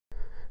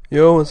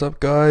Yo, what's up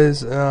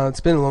guys? It's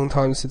been a long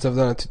time since I've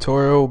done a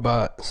tutorial,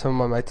 but some of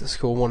my mates at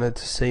school wanted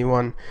to see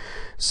one.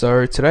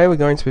 So today we're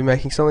going to be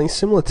making something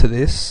similar to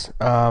this.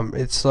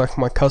 It's like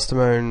my custom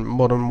owned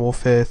Modern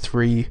Warfare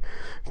 3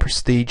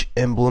 Prestige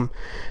emblem.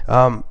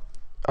 I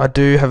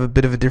do have a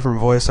bit of a different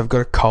voice. I've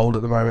got a cold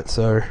at the moment,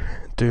 so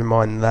do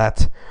mind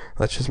that.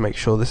 Let's just make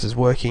sure this is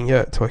working.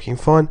 Yeah, it's working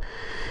fine.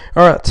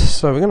 Alright,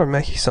 so we're going to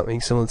make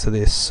something similar to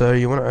this. So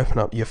you want to open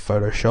up your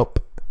Photoshop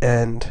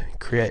and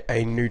create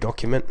a new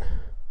document.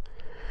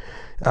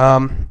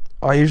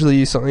 I usually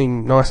use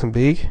something nice and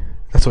big.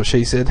 That's what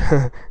she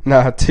said.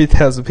 Nah,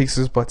 2000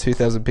 pixels by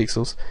 2000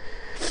 pixels.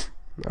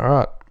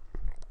 Alright.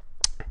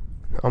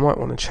 I might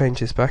want to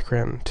change this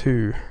background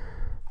to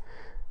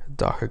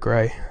darker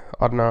grey.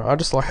 I don't know, I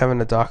just like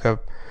having a darker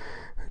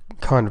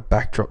kind of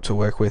backdrop to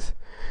work with.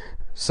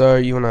 So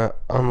you want to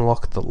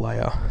unlock the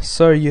layer.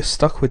 So you're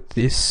stuck with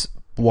this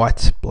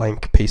white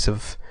blank piece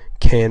of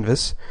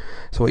canvas.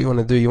 So what you want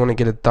to do, you want to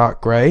get a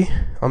dark grey.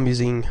 I'm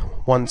using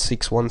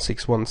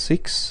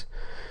 161616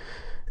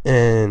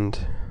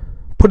 and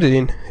put it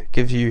in. It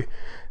gives you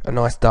a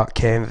nice dark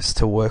canvas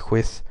to work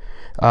with.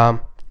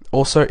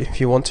 Also,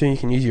 if you want to, you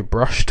can use your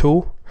brush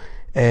tool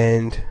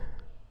and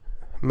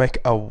make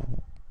a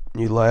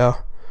new layer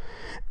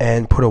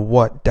and put a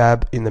white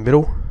dab in the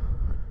middle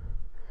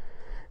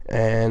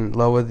and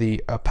lower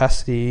the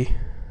opacity,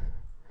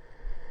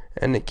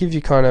 and it gives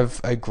you kind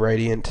of a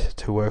gradient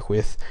to work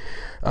with.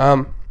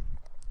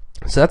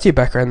 So that's your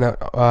background that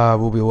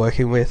we'll be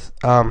working with.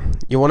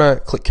 You want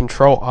to click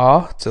Control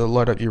R to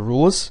load up your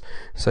rulers.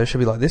 So it should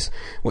be like this.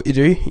 What you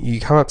do, you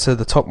come up to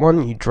the top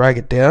one, you drag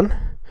it down.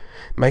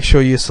 Make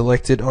sure you're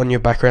selected on your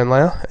background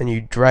layer, and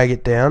you drag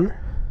it down,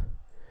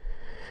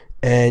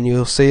 and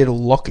you'll see it'll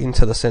lock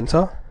into the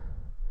center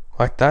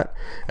like that,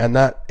 and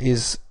that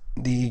is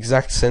the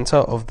exact center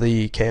of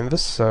the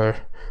canvas. So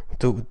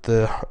do it with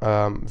the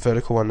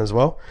vertical one as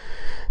well.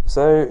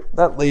 So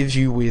that leaves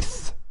you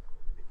with,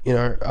 you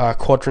know,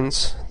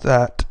 quadrants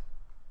that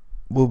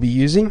we'll be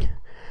using.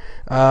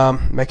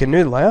 Make a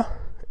new layer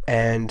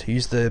and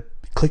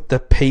click the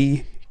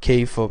P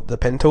key for the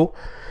pen tool.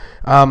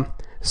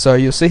 So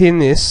you'll see in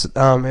this,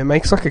 it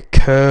makes like a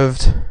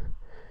curved.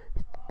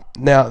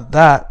 Now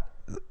that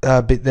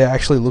bit there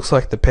actually looks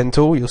like the pen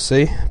tool. You'll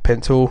see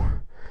pen tool.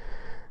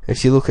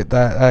 If you look at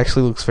that, it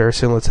actually looks very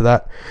similar to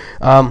that.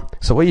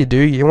 So what you do,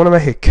 you want to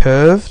make it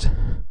curved,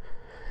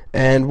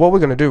 and what we're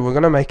going to do, we're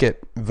going to make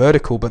it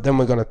vertical, but then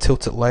we're going to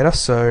tilt it later.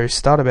 So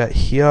start about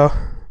here,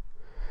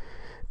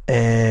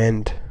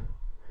 and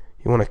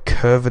you want to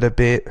curve it a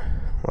bit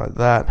like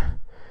that,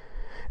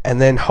 and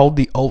then hold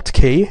the Alt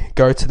key,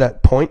 go to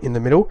that point in the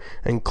middle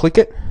and click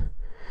it,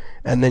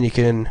 and then you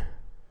can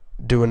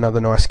do another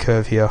nice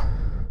curve here.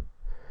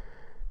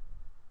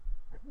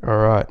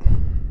 Alright.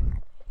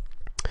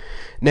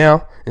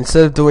 Now,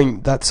 instead of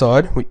doing that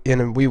side,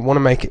 we want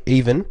to make it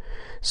even,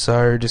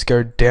 so just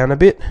go down a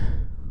bit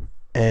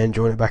and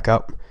join it back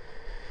up.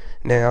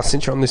 Now,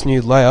 since you're on this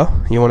new layer,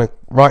 you want to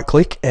right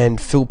click and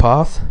fill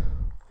path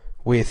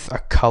with a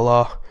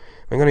color.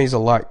 I'm going to use a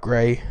light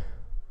grey,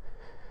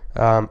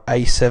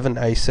 A7,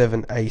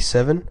 A7,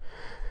 A7.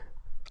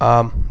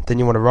 Then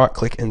you want to right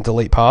click and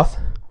delete path.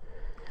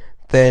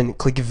 Then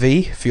click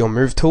V for your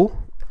move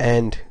tool,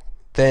 and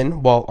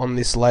then while on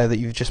this layer that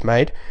you've just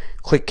made,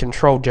 click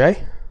Control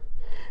J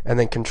and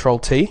then Control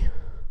T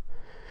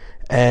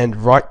and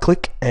right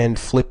click and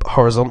flip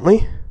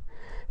horizontally,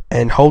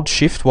 and hold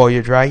Shift while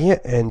you're dragging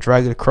it and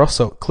drag it across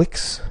so it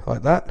clicks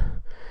like that,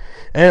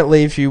 and it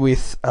leaves you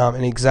with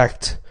an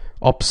exact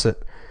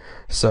opposite.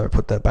 So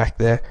put that back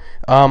there.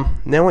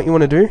 Now what you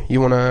want to do,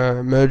 you want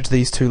to merge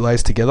these two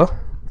layers together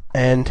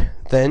and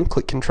then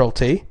click Control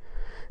T,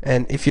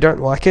 and if you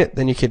don't like it,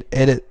 then you could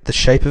edit the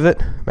shape of it,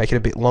 make it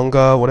a bit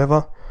longer,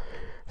 whatever.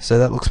 So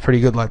that looks pretty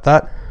good like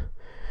that.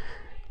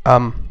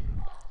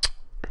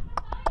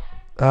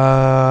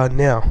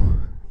 Now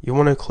you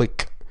want to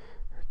click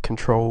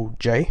Control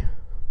J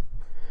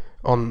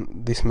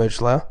on this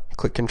merged layer,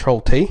 click Control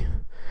T,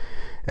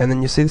 and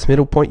then you see this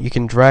middle point. You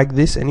can drag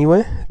this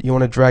anywhere. You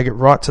want to drag it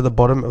right to the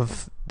bottom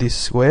of this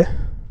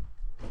square.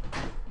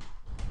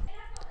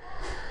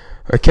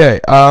 Okay,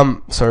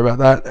 sorry about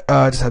that,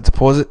 I just had to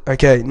pause it.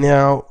 Okay,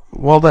 now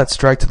while that's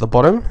dragged to the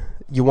bottom,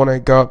 you want to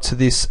go up to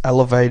this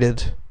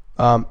elevated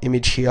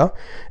image here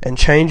and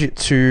change it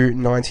to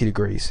 90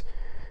 degrees,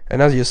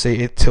 and as you'll see,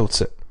 it tilts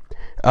it.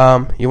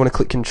 You want to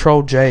click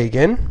Control J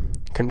again,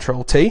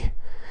 Control T.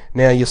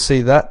 Now you'll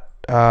see that,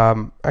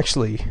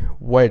 actually,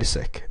 wait a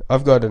sec,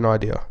 I've got an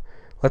idea.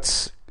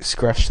 Let's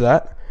scratch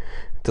that,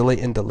 delete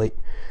and delete.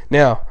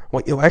 Now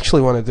what you'll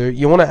actually want to do,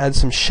 you want to add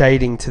some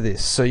shading to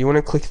this. So you want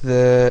to click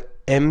the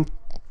M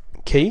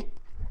key,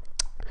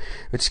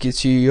 which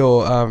gives you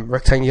your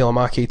rectangular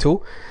marquee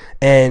tool,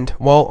 and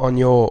while on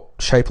your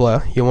shape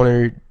layer, you want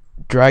to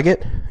drag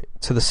it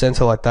to the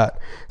center like that,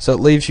 so it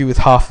leaves you with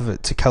half of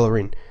it to color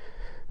in.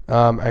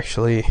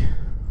 Actually,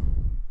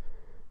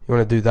 you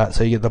want to do that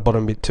so you get the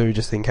bottom bit too,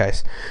 just in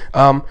case.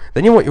 Then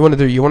what you want to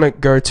do, you want to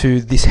go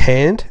to this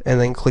hand and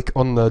then click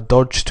on the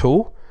dodge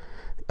tool,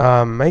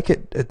 make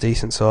it a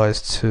decent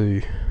size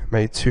to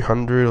maybe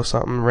 200 or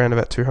something, around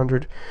about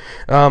 200.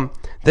 Then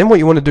what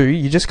you want to do,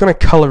 you're just going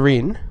to color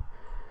in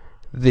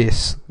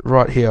this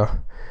right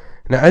here.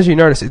 Now as you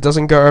notice, it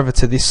doesn't go over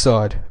to this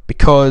side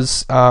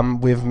because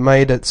we've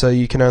made it so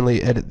you can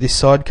only edit this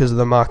side because of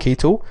the marquee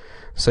tool.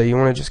 So you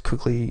want to just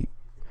quickly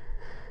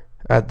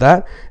add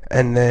that,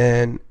 and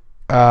then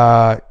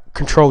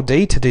Control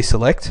D to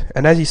deselect,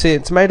 and as you see,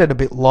 it's made it a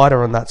bit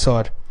lighter on that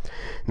side.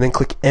 And then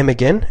click M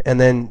again, and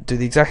then do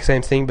the exact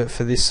same thing but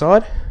for this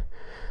side,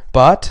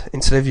 but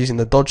instead of using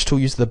the dodge tool,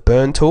 use the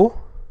burn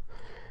tool,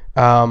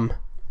 and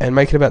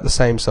make it about the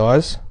same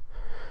size.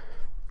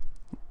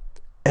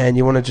 And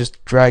you want to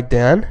just drag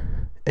down,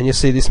 and you'll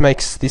see this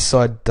makes this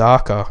side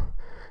darker,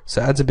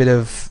 so it adds a bit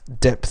of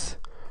depth.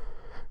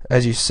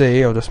 As you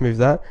see, I'll just move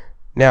that.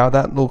 Now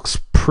that looks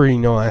pretty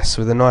nice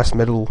with a nice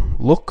metal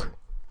look.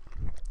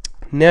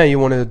 Now you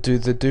want to do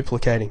the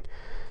duplicating.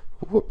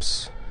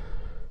 Whoops.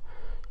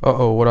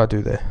 Uh-oh, what'd I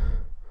do there?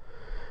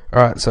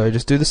 Alright, so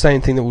just do the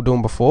same thing that we were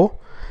doing before.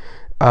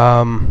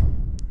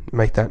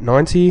 Make that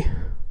 90.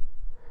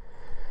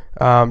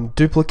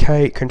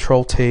 Duplicate,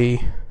 Control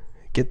T,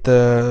 get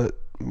the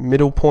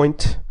middle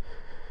point,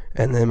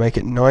 and then make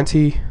it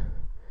 90.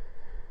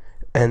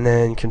 And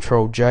then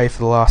Control J for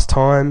the last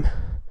time,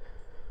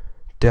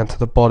 down to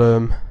the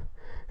bottom,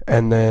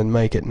 and then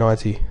make it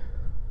 90.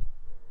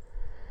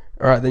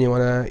 Alright, then you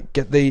want to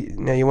get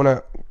now you want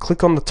to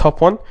click on the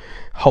top one,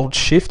 hold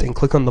shift and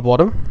click on the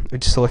bottom,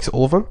 which selects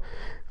all of them.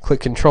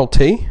 Click Control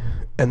T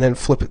and then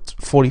flip it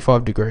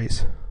 45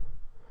 degrees.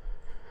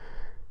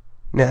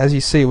 Now as you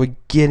see, we're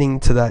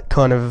getting to that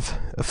kind of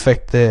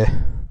effect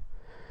there.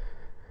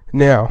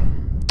 Now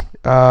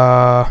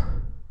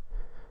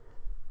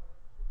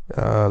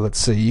let's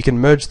see, you can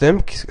merge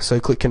them, so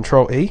click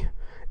Control E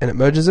and it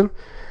merges them.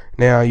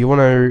 Now you want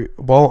to,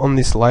 while on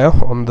this layer,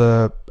 on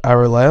the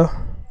arrow layer,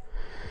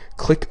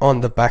 click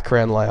on the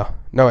background layer.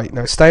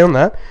 No, stay on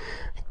that.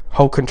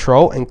 Hold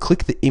Control and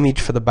click the image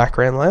for the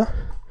background layer,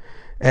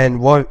 and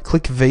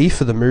click V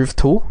for the move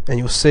tool, and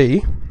you'll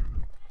see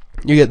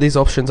you get these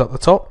options up the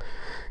top.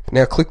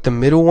 Now click the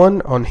middle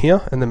one on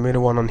here and the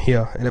middle one on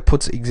here, and it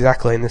puts it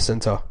exactly in the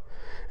center.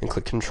 And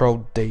click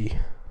Control D.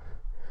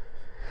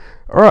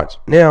 Alright,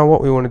 now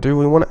what we want to do,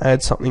 we want to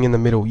add something in the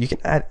middle. You can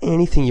add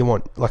anything you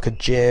want, like a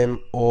gem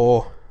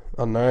or,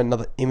 I don't know,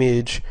 another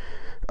image.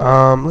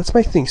 Let's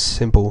make things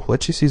simple.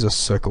 Let's just use a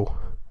circle.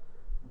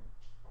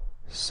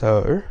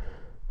 So,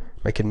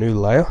 make a new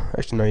layer.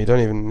 Actually, no, you don't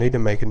even need to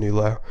make a new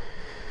layer.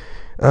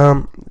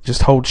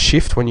 Just hold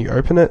shift when you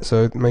open it,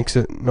 so it makes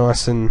it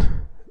nice and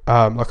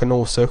like a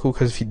normal circle,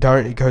 because if you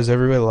don't, it goes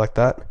everywhere like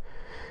that.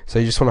 So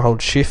you just want to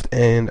hold shift,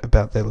 and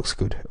about there looks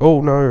good.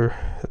 Oh no,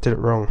 I did it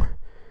wrong.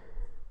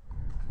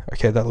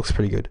 Okay, that looks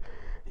pretty good.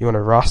 You want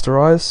to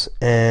rasterize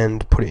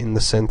and put it in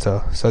the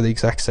center, so the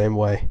exact same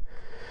way.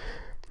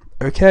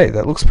 Okay,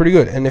 that looks pretty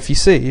good. And if you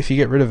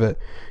get rid of it,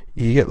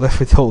 you get left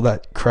with all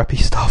that crappy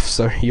stuff.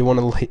 So you want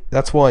to,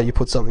 that's why you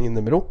put something in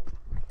the middle.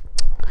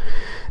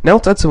 Now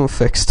let's add some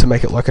effects to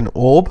make it like an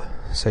orb.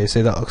 So you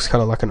see that looks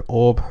kind of like an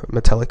orb,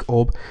 metallic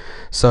orb.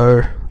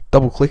 So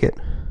double click it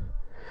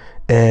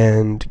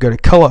and go to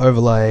color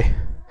overlay,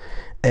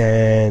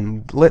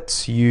 and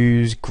let's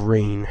use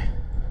green.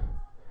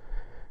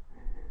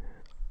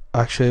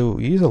 Actually,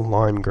 we'll use a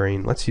lime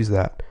green. Let's use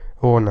that.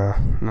 Oh no,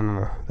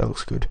 that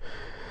looks good.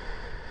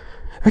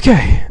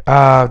 Okay,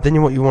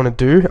 then what you want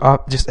to do,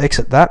 just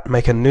exit that,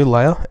 make a new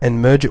layer,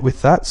 and merge it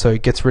with that, so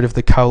it gets rid of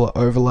the color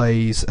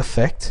overlays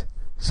effect.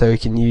 So we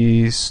can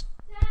use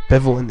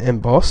bevel and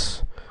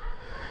emboss.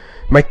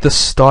 Make the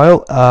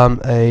style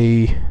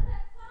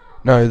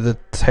the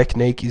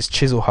technique is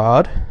chisel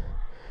hard,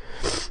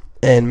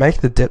 and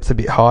make the depth a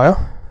bit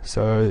higher.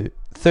 So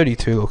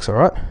 32 looks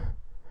alright.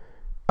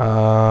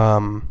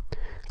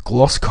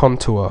 Gloss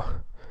contour,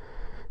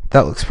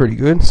 that looks pretty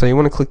good. So you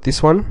want to click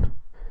this one.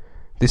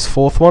 This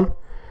fourth one,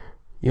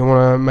 you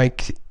want to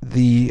make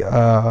the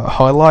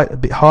highlight a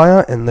bit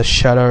higher and the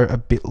shadow a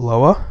bit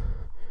lower,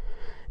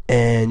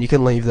 and you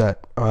can leave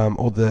that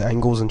all the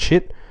angles and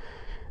shit.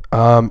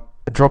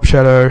 Drop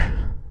shadow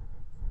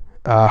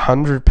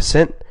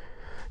 100%,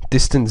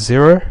 distance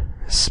 0,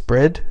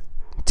 spread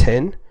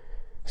 10,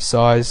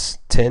 size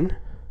 10.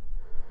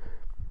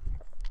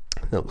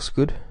 That looks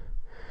good.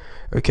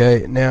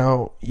 Okay,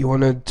 now you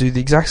want to do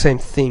the exact same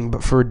thing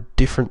but for a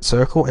different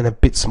circle and a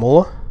bit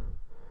smaller.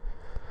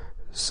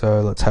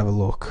 So let's have a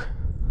look.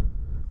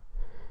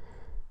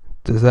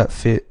 Does that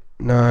fit?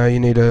 No, you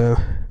need to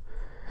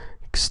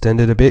extend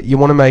it a bit. You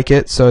want to make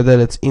it so that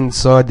it's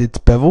inside its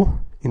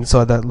bevel,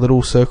 inside that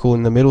little circle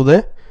in the middle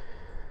there.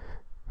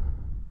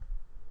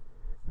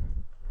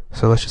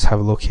 So let's just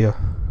have a look here.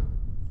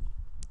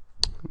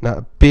 Now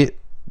a bit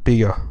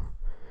bigger.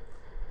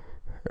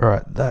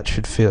 Alright, that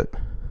should fit.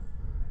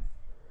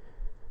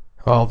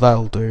 Oh,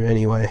 that'll do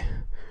anyway.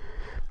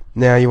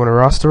 Now you want to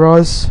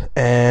rasterize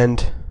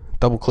and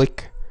double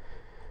click.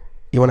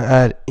 You want to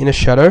add inner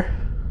shadow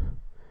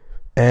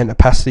and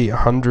opacity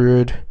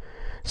 100,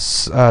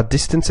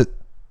 distance at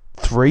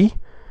 3,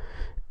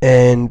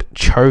 and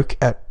choke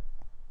at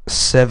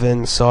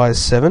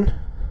size 7.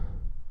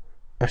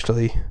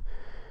 Actually,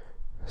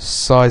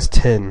 size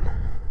 10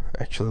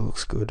 actually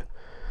looks good.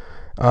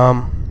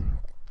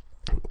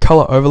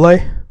 Color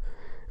overlay,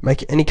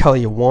 make it any color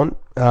you want,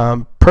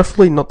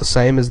 preferably not the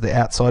same as the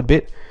outside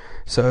bit.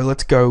 So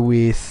let's go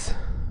with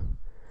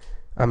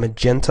a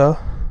magenta.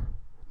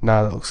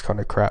 Nah, that looks kind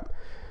of crap.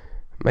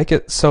 Make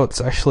it so it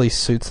actually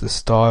suits the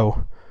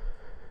style.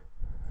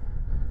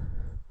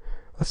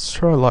 Let's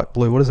try light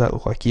blue. What does that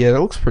look like? Yeah,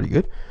 that looks pretty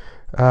good.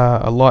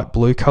 A light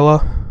blue color.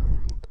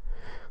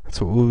 That's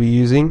what we'll be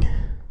using.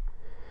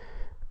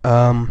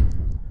 Yeah,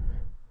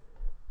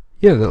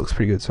 that looks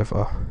pretty good so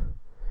far.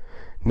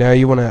 Now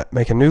you want to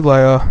make a new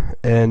layer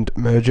and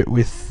merge it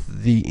with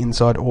the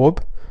inside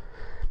orb,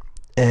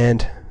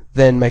 and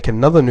then make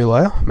another new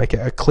layer, make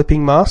it a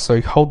clipping mask. So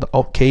you hold the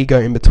Alt key, go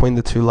in between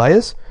the two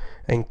layers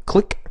and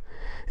click,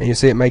 and you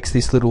see it makes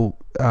this little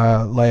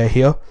layer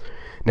here.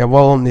 Now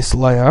while on this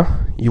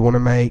layer, you want to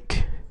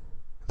make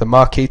the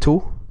marquee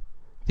tool,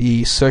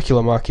 the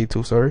circular marquee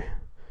tool, sorry.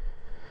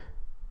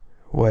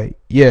 Wait,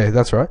 yeah,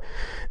 that's right.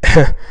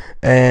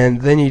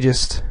 And then you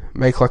just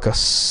make like a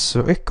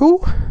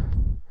circle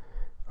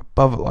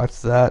above it like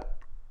that,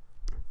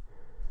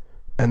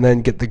 and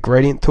then get the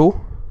gradient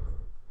tool,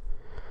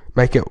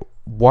 make it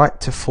white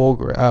to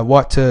foreground,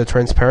 white to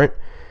transparent,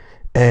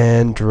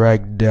 and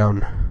drag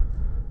down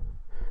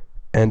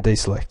and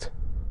deselect.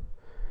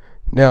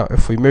 Now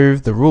if we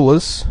move the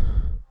rulers,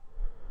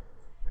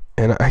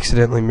 and I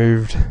accidentally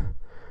moved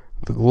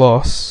the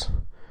gloss,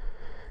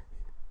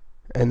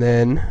 and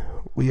then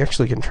we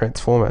actually can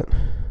transform it,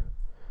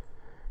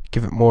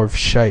 give it more of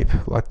shape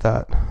like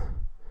that,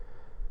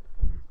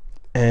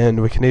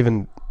 and we can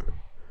even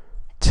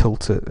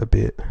tilt it a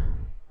bit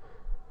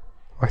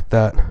like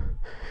that.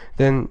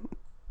 Then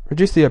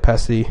reduce the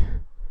opacity,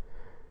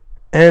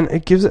 and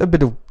it gives it a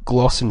bit of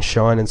gloss and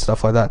shine and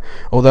stuff like that.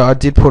 Although I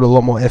did put a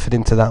lot more effort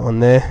into that one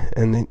there,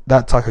 and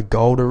that's like a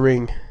golder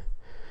ring.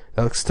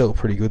 That looks still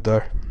pretty good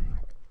though.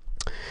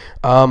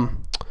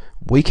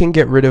 We can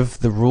get rid of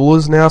the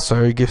rulers now,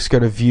 so just go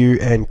to view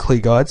and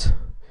clear guides.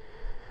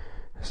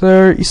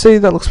 So you see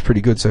that looks pretty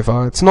good so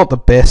far. It's not the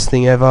best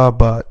thing ever,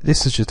 but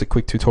this is just a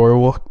quick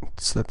tutorial.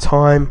 It's the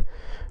time.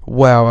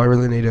 Wow, I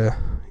really need to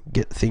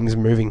get things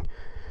moving.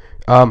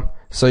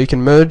 So you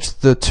can merge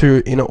the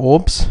two inner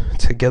orbs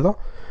together.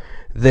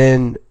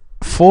 Then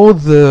for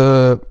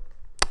the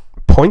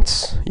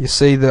points, you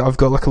see that I've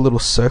got like a little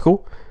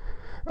circle.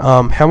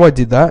 How I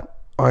did that,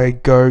 I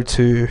go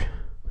to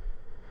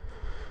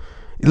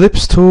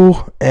ellipse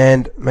tool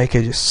and make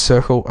a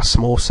circle, a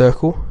small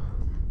circle,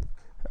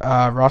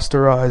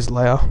 rasterize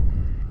layer,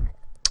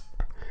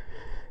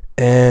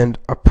 and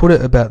I put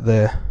it about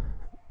there.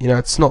 You know,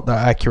 it's not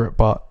that accurate,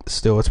 but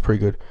still it's pretty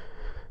good.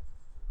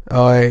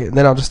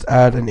 Then I'll just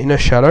add an inner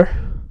shadow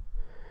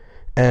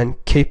and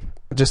keep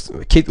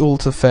all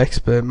its effects,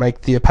 but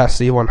make the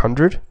opacity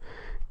 100.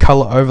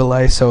 Color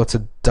overlay, so it's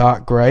a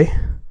dark grey,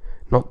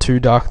 not too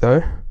dark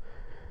though.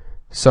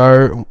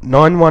 So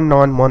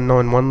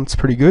 919191, it's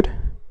pretty good.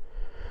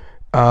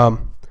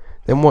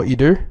 Then what you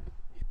do,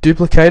 you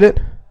duplicate it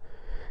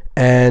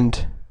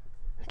and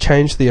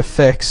change the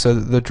effects so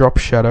that the drop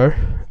shadow,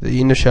 the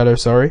inner shadow,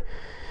 sorry,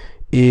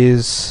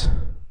 is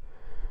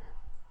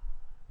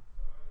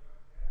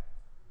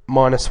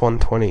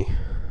 -120.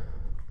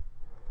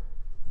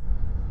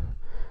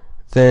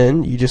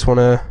 Then you just want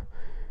to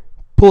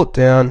pull it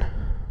down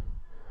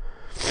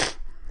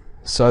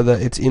so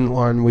that it's in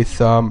line with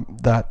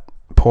that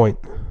point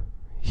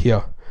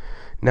here.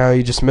 Now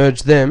you just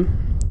merge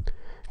them,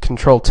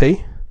 Control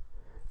T,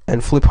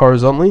 and flip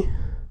horizontally,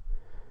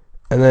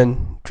 and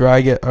then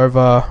drag it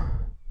over.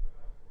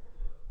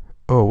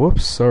 Oh,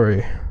 whoops,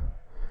 sorry,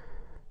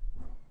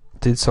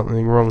 did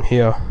something wrong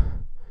here.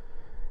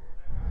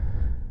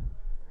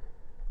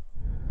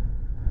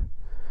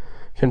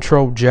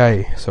 Control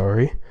J,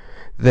 sorry,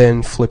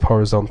 then flip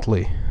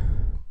horizontally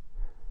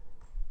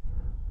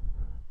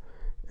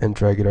and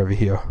drag it over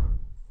here.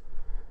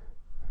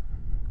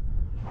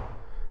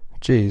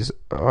 Jeez,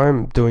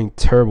 I'm doing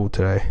terrible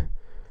today.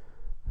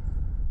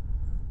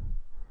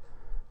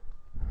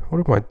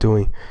 What am I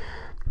doing?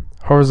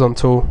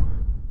 Horizontal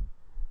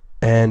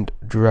and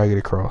drag it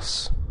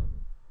across.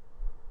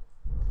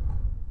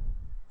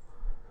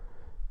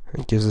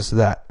 It gives us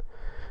that.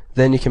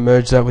 Then you can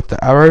merge that with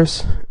the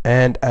arrows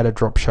and add a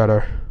drop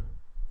shadow.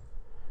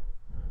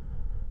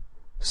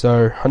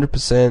 So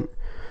 100%,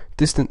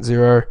 distance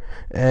 0,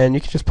 and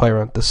you can just play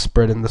around with the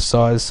spread and the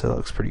size, so that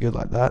looks pretty good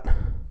like that.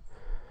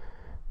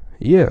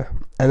 Yeah,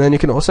 and then you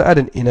can also add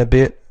an inner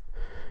bit.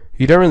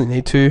 You don't really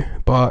need to,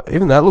 but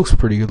even that looks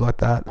pretty good like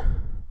that.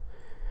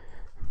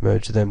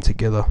 Merge them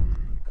together.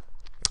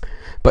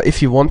 But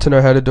if you want to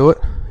know how to do it,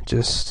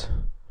 just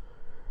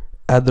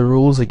add the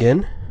rules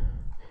again,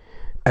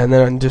 and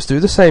then just do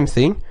the same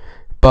thing,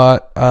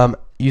 but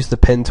use the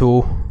pen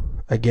tool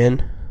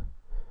again.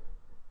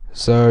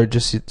 So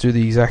just do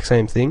the exact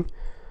same thing,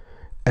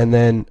 and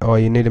then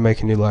you need to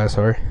make a new layer,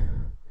 sorry.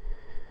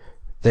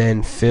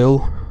 Then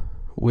fill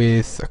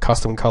with a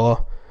custom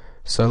color.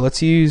 So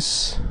let's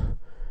use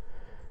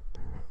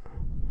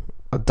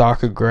a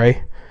darker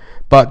grey.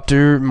 But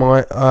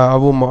I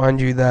will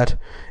mind you that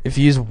if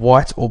you use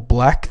white or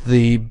black,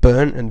 the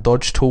burn and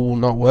dodge tool will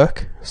not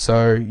work.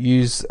 So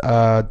use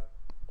a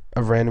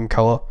random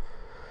color.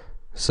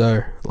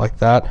 So like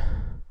that.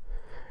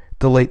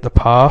 Delete the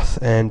path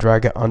and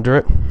drag it under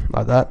it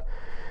like that.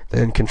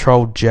 Then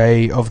Control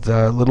J of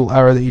the little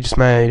arrow that you just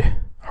made,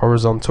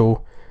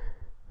 horizontal,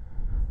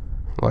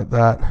 like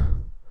that.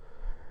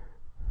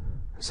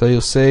 So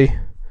you'll see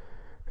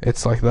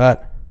it's like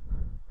that.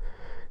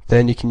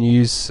 Then you can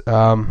use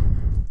the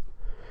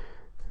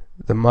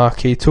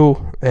marquee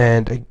tool,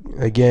 and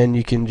again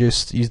you can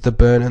just use the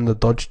burn and the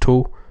dodge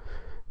tool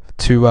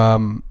to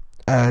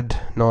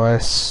add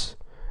nice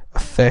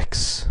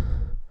effects.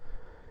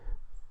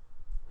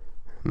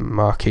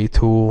 Marquee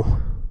tool,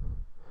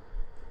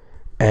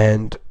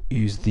 and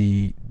use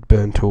the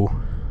burn tool,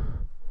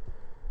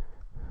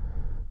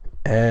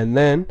 and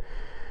then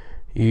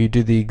you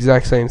do the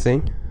exact same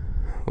thing.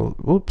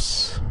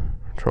 Whoops,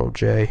 Control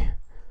J,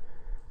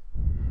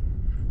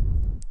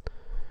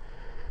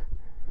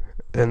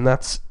 and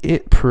that's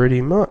it pretty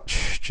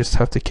much. Just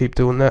have to keep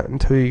doing that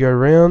until you go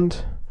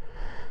around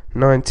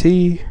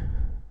 90.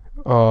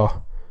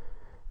 Or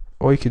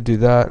you could do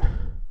that,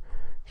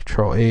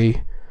 Control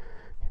E,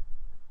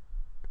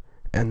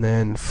 and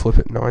then flip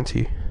it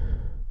 90.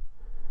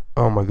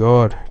 Oh my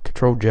god,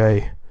 Control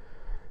J,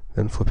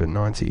 then flip it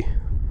 90,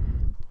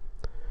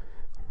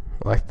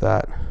 like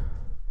that.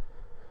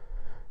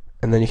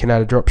 And then you can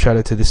add a drop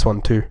shadow to this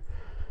one too,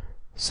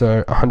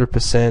 so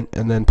 100%,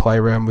 and then play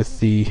around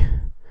with the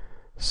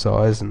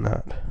size and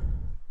that,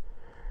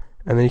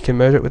 and then you can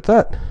merge it with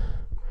that.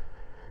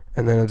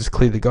 And then I'll just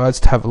clear the guides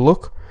to have a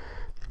look.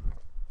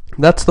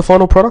 That's the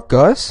final product,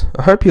 guys.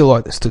 I hope you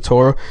like this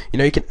tutorial. You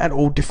know, you can add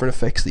all different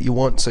effects that you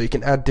want, so you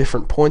can add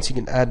different points. You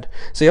can add,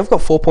 see, I've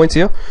got 4 points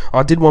here.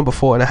 I did one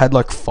before and I had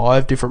like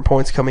 5 different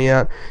points coming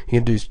out. You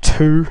can do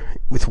 2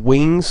 with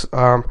wings.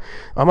 I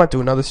might do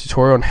another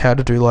tutorial on how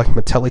to do like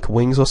metallic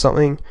wings or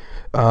something.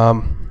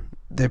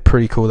 They're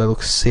pretty cool, they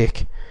look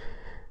sick.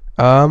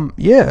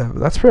 Yeah,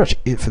 that's pretty much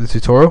it for the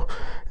tutorial.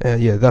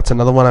 Yeah, that's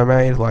another one I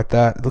made like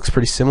that. It looks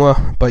pretty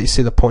similar, but you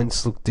see the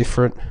points look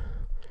different.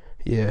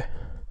 Yeah,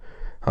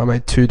 I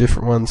made 2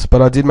 different ones,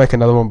 but I did make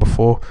another one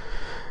before,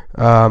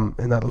 and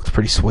that looks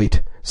pretty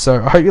sweet.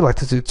 So I hope you liked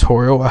the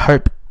tutorial. I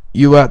hope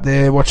you out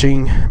there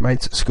watching,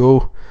 mates at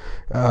school,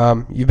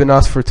 you've been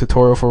asked for a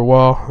tutorial for a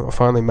while. I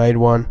finally made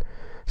one.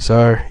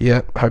 So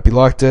yeah, I hope you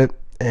liked it,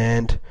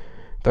 and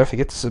don't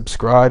forget to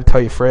subscribe,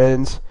 tell your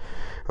friends,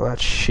 all that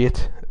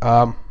shit.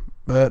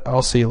 But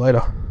I'll see you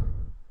later.